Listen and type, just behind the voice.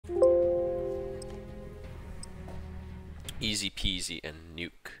Easy peasy and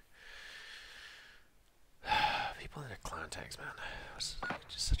nuke. People in their clan tags, man. It was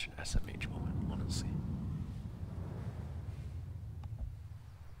just such an SMH moment, honestly.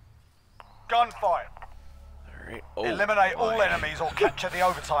 Gunfight. Alright. Oh, Eliminate all my. enemies or capture the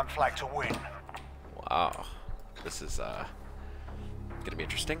overtime flag to win. Wow. This is gonna be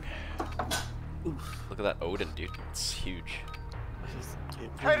interesting. Oof. Look at that Odin, dude. It's huge.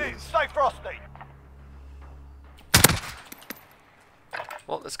 Head in, stay frosty.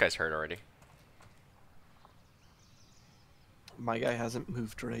 Well, this guy's hurt already. My guy hasn't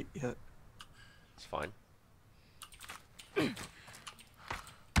moved right yet. It's fine.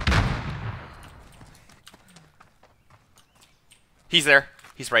 He's there.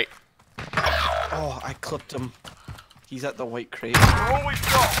 He's right. Oh, I clipped him. He's at the white crate. You're all we've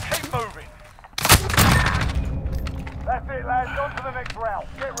got. Keep moving. That's it, lads. On to the next round.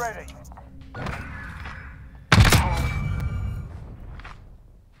 Get ready.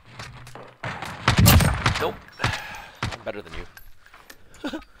 Nope. I'm better than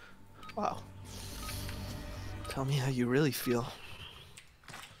you. Wow. Tell me how you really feel.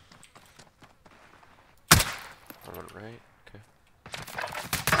 I went right. Okay.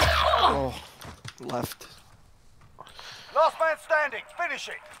 Oh, left. Last man standing. Finish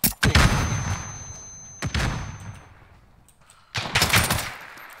it.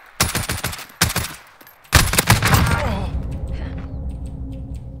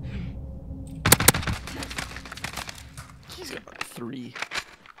 He's got 3.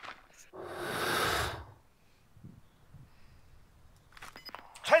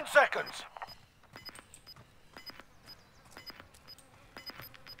 Ten seconds.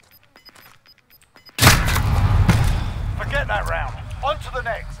 Forget that round. On to the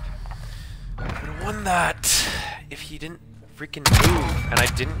next. I would have won that if he didn't freaking move, and I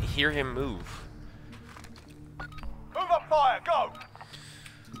didn't hear him move. Move up fire. Go.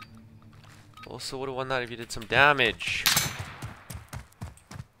 Also would have won that if you did some damage.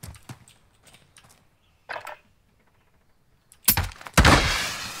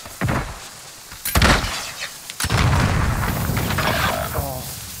 Oh,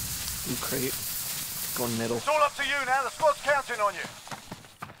 blue crate. Going middle. It's all up to you now. The squad's counting on you.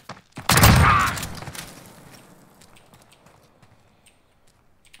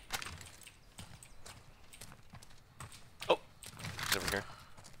 Oh, he's over here.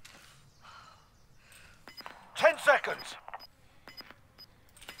 10 seconds.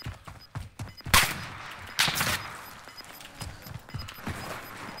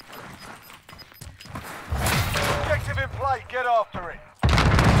 Objective in play. Get after it.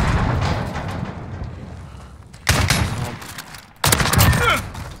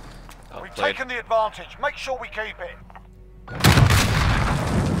 Oh, We've played. taken the advantage. Make sure we keep it.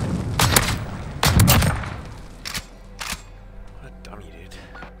 What a dummy, dude.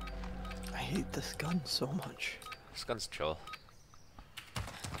 I hate this gun so much. This gun's chill.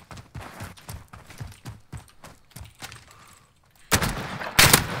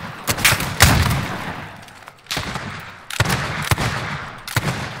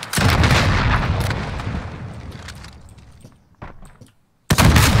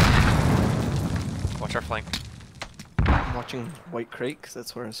 Watch our flank. I'm watching white crate because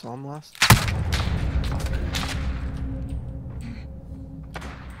that's where I saw him last.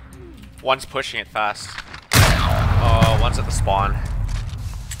 One's pushing it fast. Oh, one's at the spawn.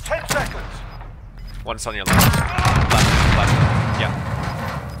 10 seconds. One's on your left. Left.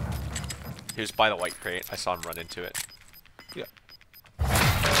 Yeah. He was by the white crate. I saw him run into it. Yeah.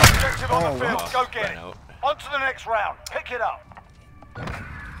 Objective on the Oh, field. wow. Go get Ran it. out. On to the next round. Pick it up.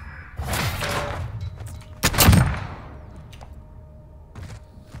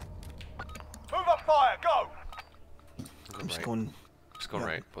 Move up fire. Go. I'm just Right. going. Just going yeah.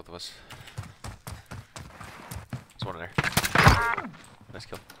 right, both of us. There's one in there. Nice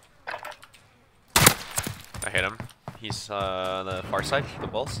kill. I hit him. He's on the far side, the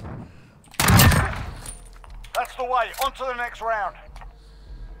bulls. That's the way. On to the next round.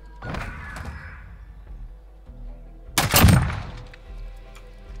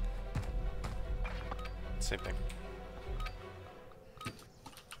 Same thing.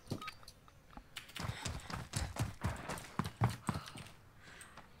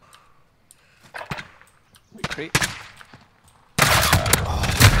 White crate.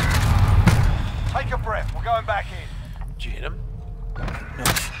 Take a breath. We're going back in. Did you hit him? No,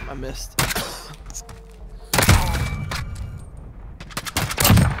 I missed.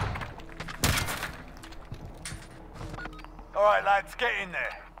 All right, lads. Get in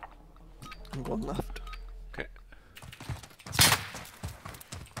there. I'm going left. Okay.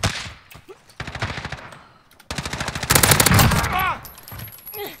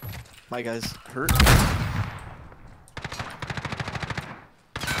 My guy's hurt.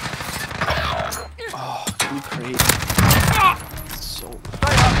 Oh, blue crate. So.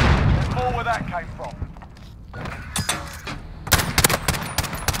 Stay up. There's more where that came from.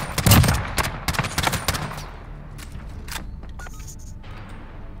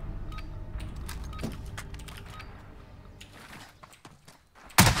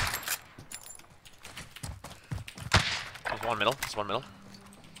 There's one middle. There's one middle.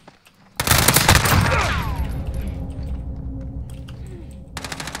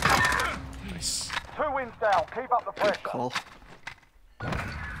 Nice. 2 wins down. Keep up the pressure. Call.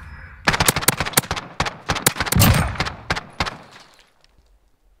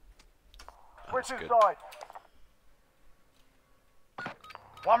 Switch That's good. inside.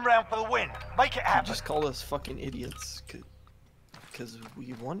 1 round for the win. Make it You happen. just call us fucking idiots, cause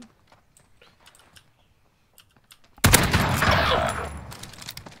we won.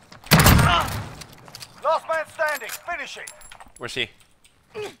 Last man standing. Finish it. Where's he?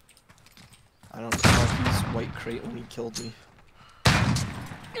 I don't know if he's white crate when he killed me.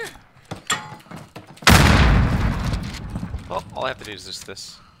 Well, all I have to do is just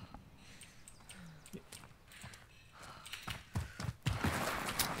this.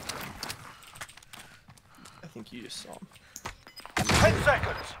 I think you just saw him. 10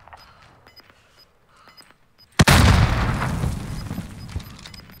 seconds.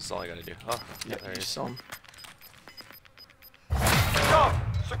 That's all I gotta do. Oh, yeah, there you he is. saw him. Go.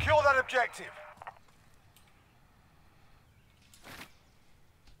 Secure that objective.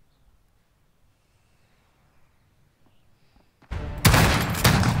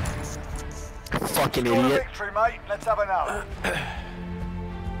 Fucking Score a idiot. victory, mate. Let's have another.